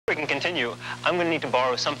We can continue. I'm going to need to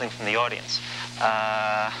borrow something from the audience.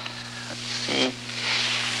 Let's see.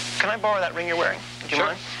 Can I borrow that ring you're wearing? Would you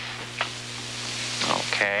mind?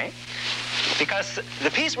 Okay. Because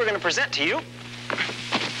the piece we're going to present to you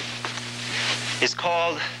is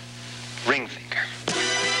called Ring Finger.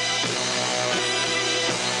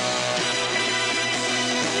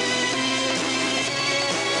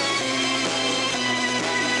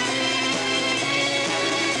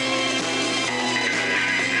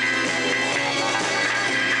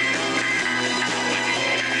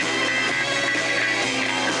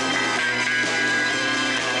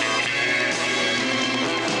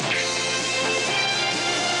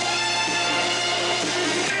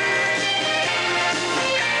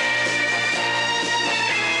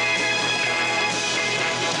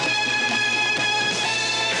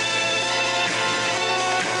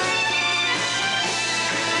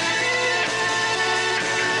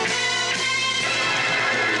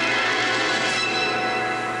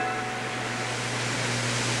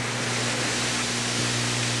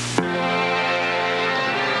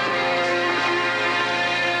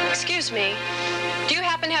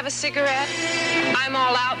 Have a cigarette? I'm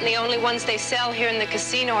all out, and the only ones they sell here in the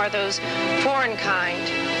casino are those foreign kind.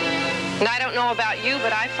 And I don't know about you,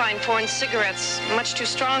 but I find foreign cigarettes much too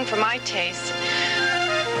strong for my taste.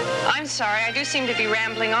 I'm sorry, I do seem to be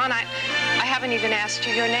rambling on. I haven't even asked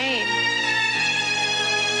you your name.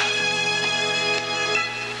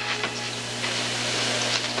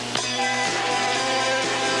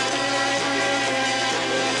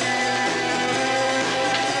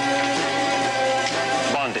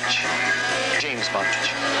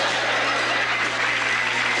 Bondage.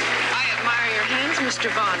 I admire your hands,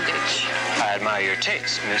 Mr. Bondage. I admire your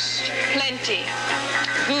taste, Miss... Plenty.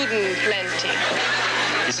 Guten plenty.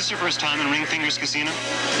 Is this your first time in Ring Finger's casino?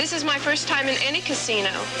 This is my first time in any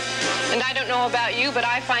casino. And I don't know about you, but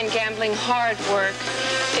I find gambling hard work.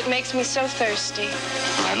 It makes me so thirsty.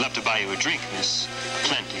 Well, I'd love to buy you a drink, Miss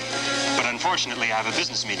Plenty. But unfortunately, I have a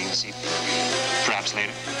business meeting this evening. Perhaps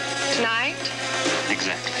later. Tonight?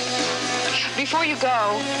 Exactly. Before you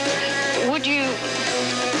go,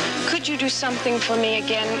 could you do something for me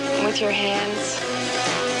again with your hands?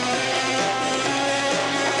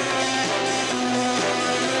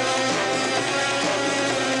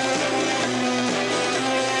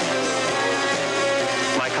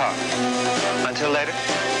 My car. Until later.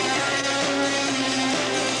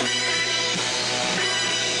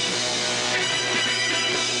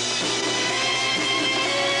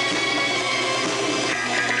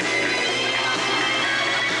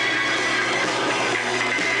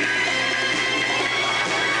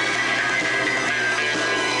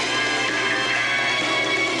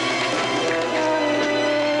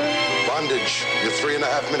 You're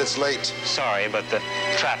 3.5 minutes late. Sorry, but the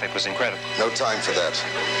traffic was incredible. No time for that.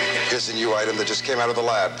 Here's a new item that just came out of the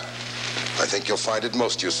lab. I think you'll find it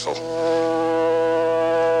most useful.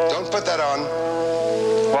 Don't put that on.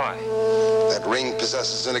 Why? That ring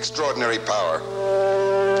possesses an extraordinary power.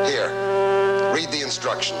 Here, read the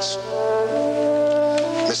instructions.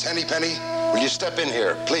 Miss Hennypenny, will you step in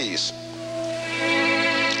here, please?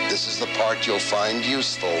 This is the part you'll find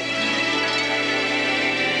useful.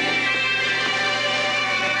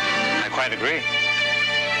 I quite agree.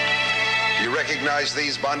 You recognize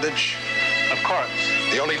these, Bondage? Of course.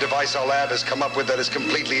 The only device our lab has come up with that is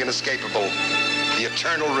completely inescapable. The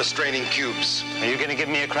eternal restraining cubes. Are you going to give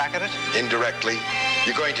me a crack at it? Indirectly.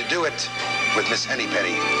 You're going to do it with Miss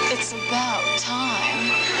Hennypenny. It's about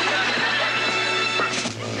time.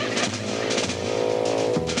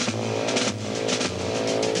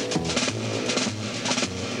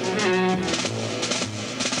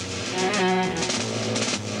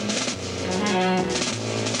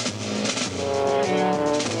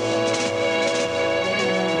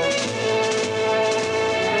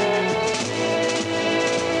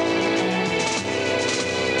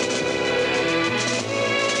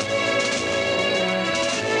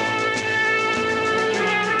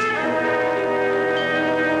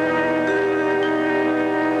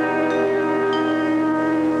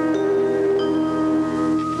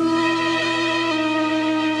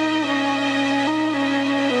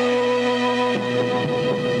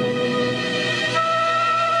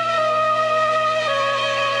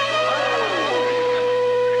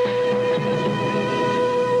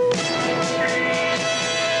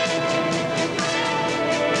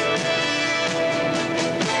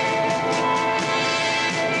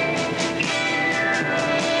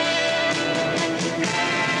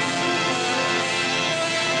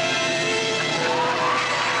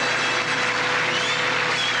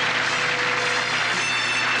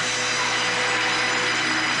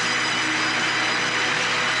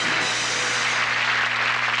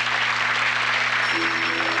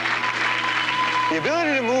 The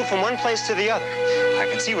ability to move from one place to the other. I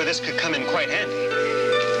can see where this could come in quite handy.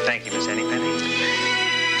 Thank you, Miss Hennypenny.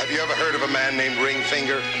 Have you ever heard of a man named Ring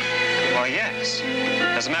Finger? Well, yes.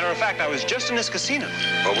 As a matter of fact, I was just in his casino.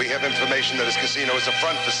 Well, we have information that his casino is a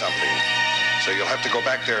front for something. So you'll have to go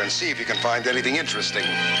back there and see if you can find anything interesting.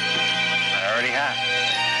 I already have.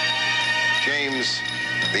 James,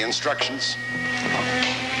 the instructions.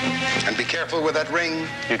 And be careful with that ring.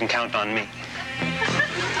 You can count on me.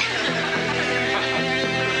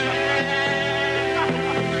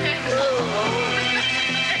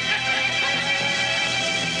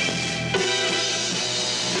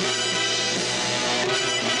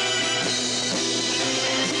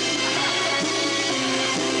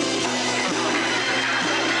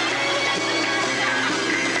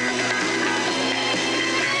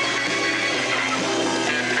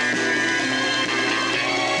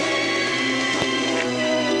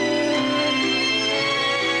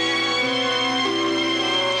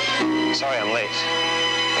 Sorry I'm late,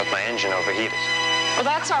 but my engine overheated. Well,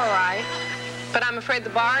 that's all right. But I'm afraid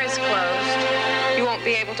the bar is closed. You won't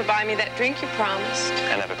be able to buy me that drink you promised.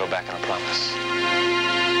 I never go back on a promise.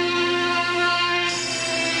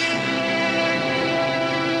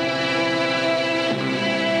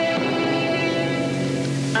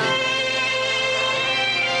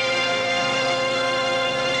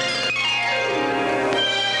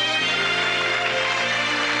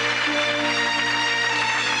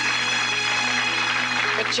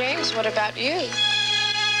 James, what about you?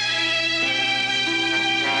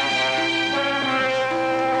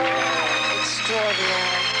 Extraordinary.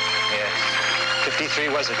 Yes. 53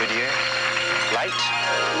 was a good year. Light,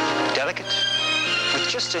 delicate, with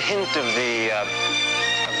just a hint of the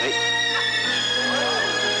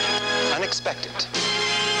unexpected.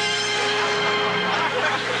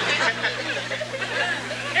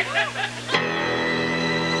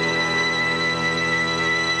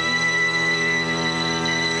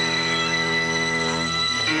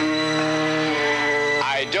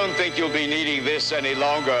 I don't think you'll be needing this any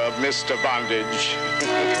longer, Mr. Bondage.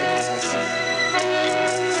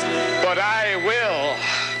 But I will.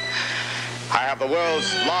 I have the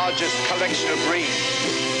world's largest collection of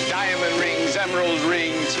rings. Diamond rings, emerald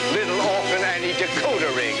rings, little orphan Annie Dakota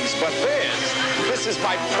rings. But this is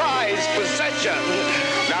my prized possession.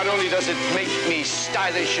 Not only does it make me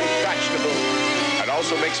stylish and fashionable, it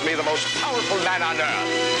also makes me the most powerful man on earth.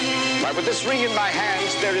 Why, with this ring in my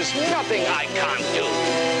hands, there is nothing I can't do.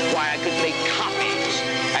 Why, I could make copies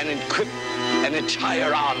and equip an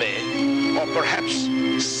entire army. Or perhaps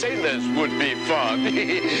sailors would be fun.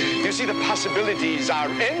 You see, the possibilities are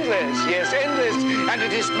endless. Yes, endless. And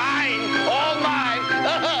it is mine, all mine.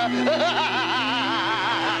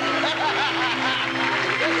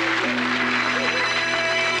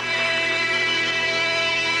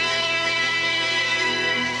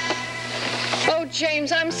 Oh,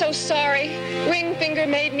 James, I'm so sorry. Ring Finger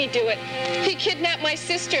made me do it. He kidnapped my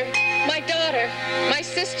sister, my daughter, my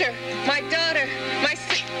sister, my daughter, my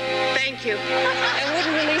Thank you. And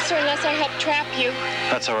wouldn't release her unless I helped trap you.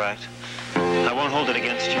 That's all right. I won't hold it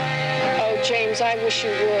against you. Oh, James, I wish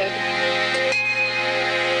you would.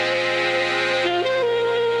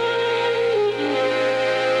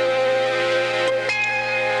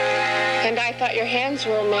 And I thought your hands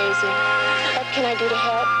were amazing. What can I do to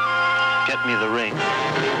help? Get me the ring.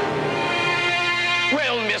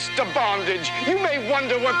 Well, Mr. Bondage, you may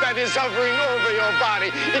wonder what that is hovering over your body.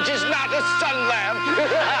 It is not a sun lamp.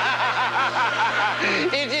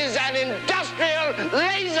 It is an industrial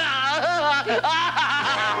laser.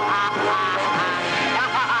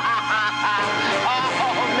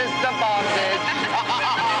 Oh, Mr. Bondage.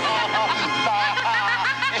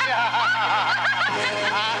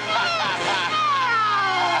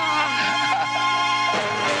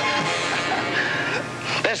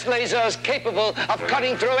 This laser is capable of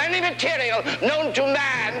cutting through any material known to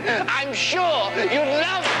man. I'm sure you'd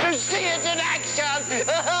love to see it in action.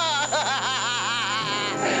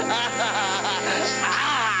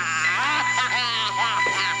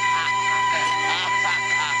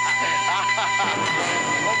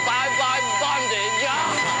 Bye-bye, bondage.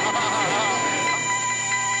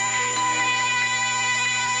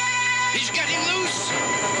 He's getting loose.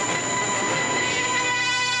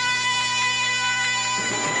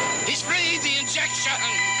 He's free the injection.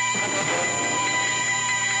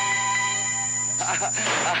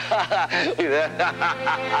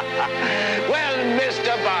 Well,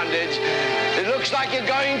 Mr. Bondage, it looks like you're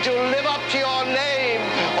going to live up to your name,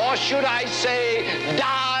 or should I say,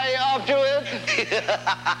 die up to it?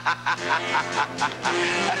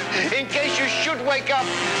 In case you should wake up,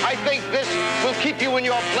 I think this will keep you in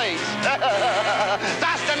your place.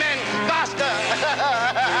 Faster, men!